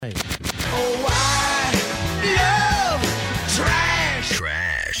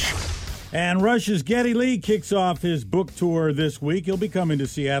And Rush's Geddy Lee kicks off his book tour this week. He'll be coming to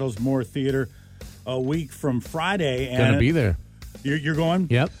Seattle's Moore Theater a week from Friday. Going to be there. You're going?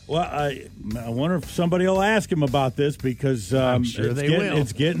 Yep. Well, I wonder if somebody will ask him about this because I'm sure they will.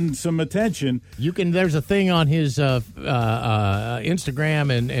 It's getting some attention. You can. There's a thing on his Instagram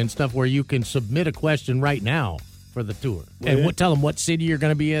and stuff where you can submit a question right now for the tour. And tell them what city you're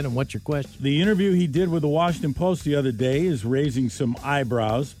going to be in and what's your question. The interview he did with the Washington Post the other day is raising some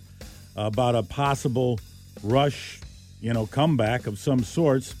eyebrows about a possible Rush, comeback of some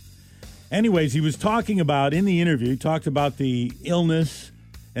sorts. Anyways, he was talking about, in the interview, he talked about the illness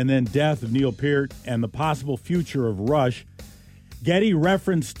and then death of Neil Peart and the possible future of Rush. Geddy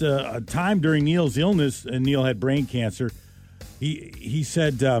referenced a time during Neil's illness, and Neil had brain cancer. He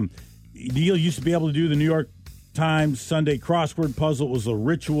said Neil used to be able to do the New York Times Sunday crossword puzzle. It was a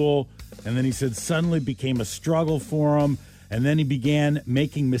ritual. And then he said suddenly it became a struggle for him. And then he began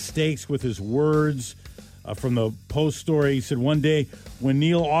making mistakes with his words. From the Post story, he said one day when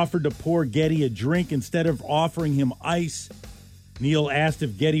Neil offered to pour Geddy a drink instead of offering him ice, Neil asked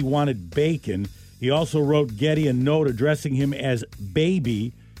if Geddy wanted bacon. He also wrote Geddy a note addressing him as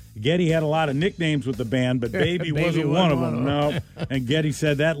Baby. Geddy had a lot of nicknames with the band, but Baby wasn't one of them. No. And Geddy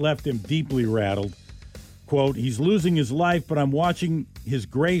said that left him deeply rattled. Quote, he's losing his life, but I'm watching his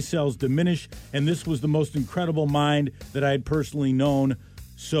gray cells diminish, and this was the most incredible mind that I had personally known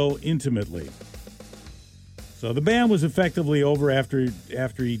so intimately. So the band was effectively over after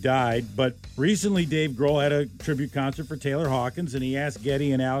he died, but recently Dave Grohl had a tribute concert for Taylor Hawkins, and he asked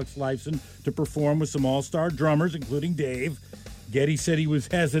Geddy and Alex Lifeson to perform with some all-star drummers, including Dave. Geddy said he was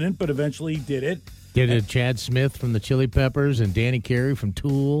hesitant, but eventually he did it. Did Chad Smith from the Chili Peppers and Danny Carey from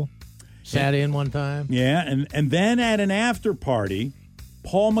Tool sat in one time? Yeah, and then at an after party,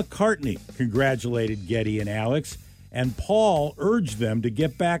 Paul McCartney congratulated Geddy and Alex, and Paul urged them to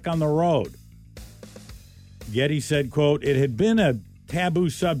get back on the road. Geddy said, quote, it had been a taboo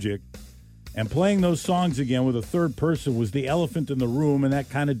subject, and playing those songs again with a third person was the elephant in the room, and that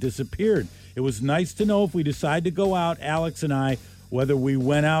kind of disappeared. It was nice to know if we decide to go out, Alex and I, whether we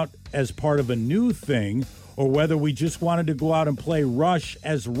went out as part of a new thing or whether we just wanted to go out and play Rush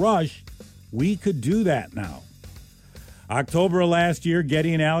as Rush, we could do that now. October of last year,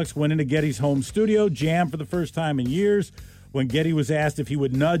 Geddy and Alex went into Geddy's home studio, jammed for the first time in years. When Geddy was asked if he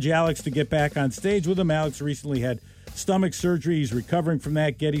would nudge Alex to get back on stage with him, Alex recently had stomach surgery. He's recovering from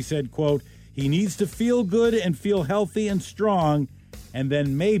that. Geddy said, quote, he needs to feel good and feel healthy and strong, and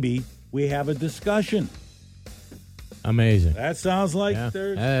then maybe we have a discussion. Amazing. That sounds like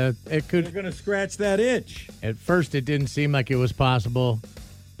they're going to scratch that itch. At first, it didn't seem like it was possible,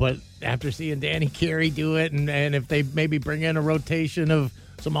 but after seeing Danny Carey do it, and if they maybe bring in a rotation of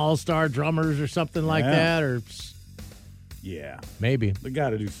some all-star drummers or something like that, or... Yeah. Maybe. They got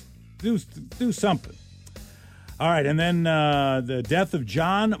to do something. All right, and then the death of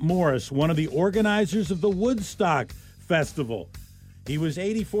John Morris, one of the organizers of the Woodstock Festival. He was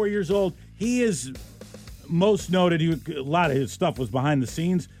 84 years old. He is most noted. A lot of his stuff was behind the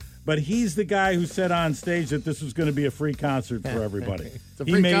scenes, but he's the guy who said on stage that this was going to be a free concert for everybody. It's a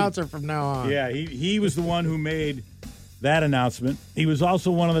free concert from now on. Yeah, he was the one who made that announcement. He was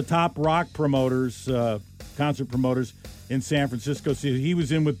also one of the top rock promoters, concert promoters, in San Francisco. So he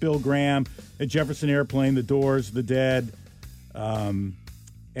was in with Bill Graham at Jefferson Airplane, The Doors, The Dead.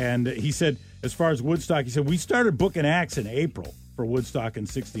 And he said, as far as Woodstock, he said, we started booking acts in April for Woodstock in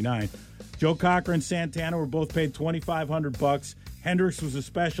 '69. Joe Cocker and Santana were both paid $2,500. Hendrix was a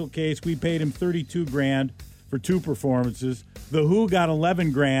special case. We paid him $32,000 for 2 performances. The Who got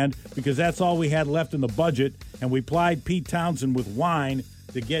 $11,000 because that's all we had left in the budget. And we plied Pete Townsend with wine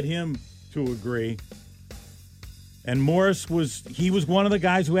to get him to agree. And Morris was one of the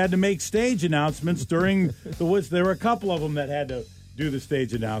guys who had to make stage announcements during the Woods. There were a couple of them that had to do the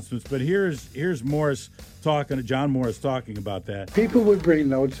stage announcements. But here's Morris John Morris talking about that. People would bring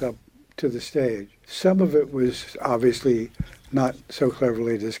notes up to the stage. Some of it was obviously not so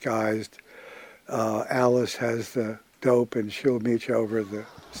cleverly disguised. Alice has the dope and she'll meet you over the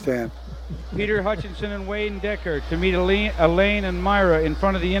stand. Peter Hutchinson and Wayne Decker to meet Elaine and Myra in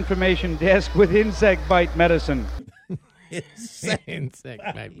front of the information desk with insect bite medicine.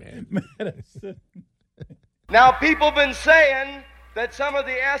 Insect bite medicine. Now, people have been saying that some of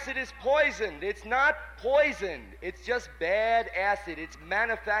the acid is poisoned. It's not poisoned. It's just bad acid. It's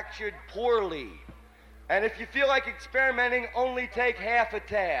manufactured poorly. And if you feel like experimenting, only take half a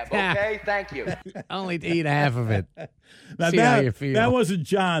tab, okay? Thank you. Only to eat half of it. Now See how you feel. That wasn't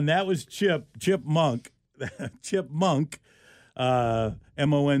John. That was Chip Monk. Chip Monk,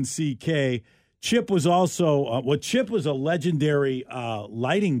 Monck. Chip was also Chip was a legendary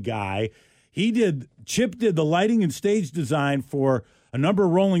lighting guy. Chip did the lighting and stage design for a number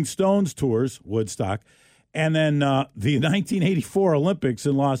of Rolling Stones tours, Woodstock, and then the 1984 Olympics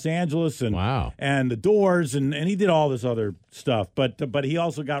in Los Angeles, and the Doors, and he did all this other stuff. But he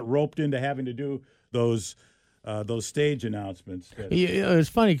also got roped into having to do those stage announcements. It was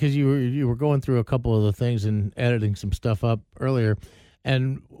funny because you were going through a couple of the things and editing some stuff up earlier.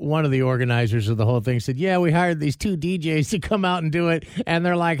 And one of the organizers of the whole thing said, yeah, we hired these 2 DJs to come out and do it. And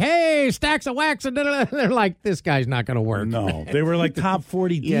they're like, hey, stacks of wax. And they're like, this guy's not going to work. No, they were like top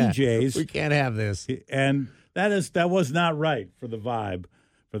 40 DJs. We can't have this. And that was not right for the vibe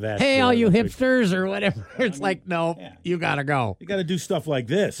for that. Hey, all you hipsters or whatever. It's you got to go. You got to do stuff like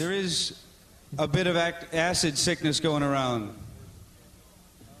this. There is a bit of acid sickness going around.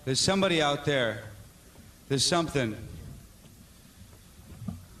 There's somebody out there. There's something.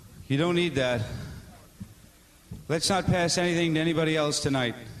 You don't need that. Let's not pass anything to anybody else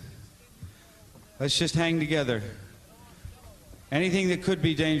tonight. Let's just hang together. Anything that could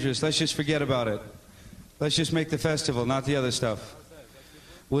be dangerous, let's just forget about it. Let's just make the festival, not the other stuff.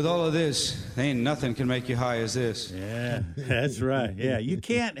 With all of this, ain't nothing can make you high as this. Yeah, that's right. Yeah, you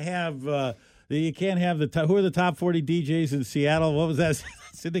can't have who are the top 40 DJs in Seattle? What was that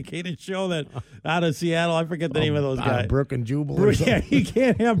syndicated show that out of Seattle? I forget the name of those guys. Brook and Jubal. Yeah, you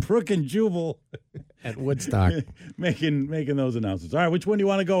can't have Brook and Jubal at Woodstock making those announcements. All right, which one do you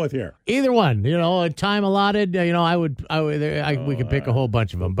want to go with here? Either one. A time allotted. We could pick a whole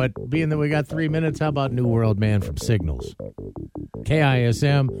bunch of them. But being that we got 3 minutes, how about New World Man from Signals?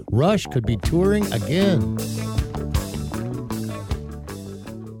 KISM. Rush could be touring again.